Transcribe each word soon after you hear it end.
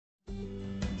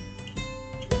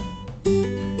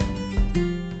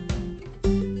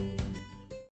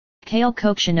Mikhail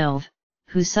Kokshenov,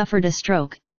 who suffered a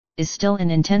stroke, is still in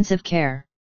intensive care.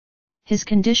 His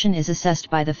condition is assessed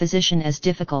by the physician as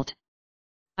difficult.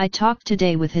 I talked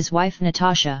today with his wife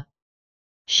Natasha.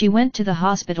 She went to the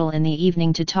hospital in the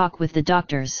evening to talk with the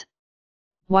doctors.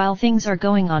 While things are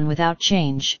going on without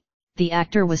change, the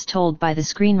actor was told by the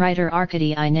screenwriter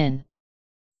Arkady I.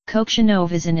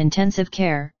 Kokshenov is in intensive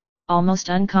care, almost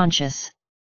unconscious.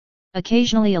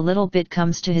 Occasionally a little bit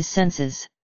comes to his senses.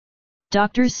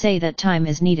 Doctors say that time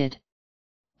is needed.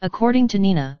 According to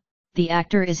Nina, the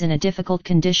actor is in a difficult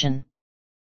condition.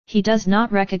 He does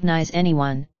not recognize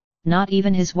anyone, not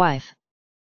even his wife.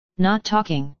 Not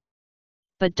talking.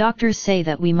 But doctors say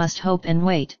that we must hope and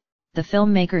wait, the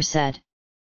filmmaker said.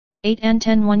 8 and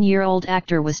 10-year-old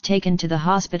actor was taken to the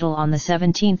hospital on the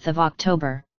 17th of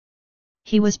October.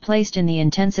 He was placed in the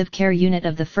intensive care unit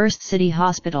of the First City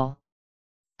Hospital.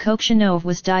 Kokshenov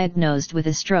was diagnosed with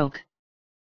a stroke.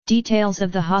 Details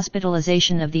of the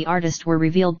hospitalization of the artist were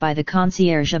revealed by the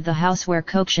concierge of the house where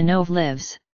Kokshenov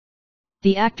lives.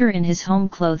 The actor in his home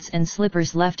clothes and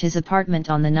slippers left his apartment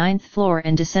on the 9th floor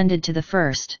and descended to the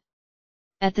first.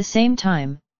 At the same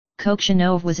time,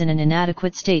 Kokshenov was in an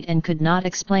inadequate state and could not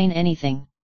explain anything.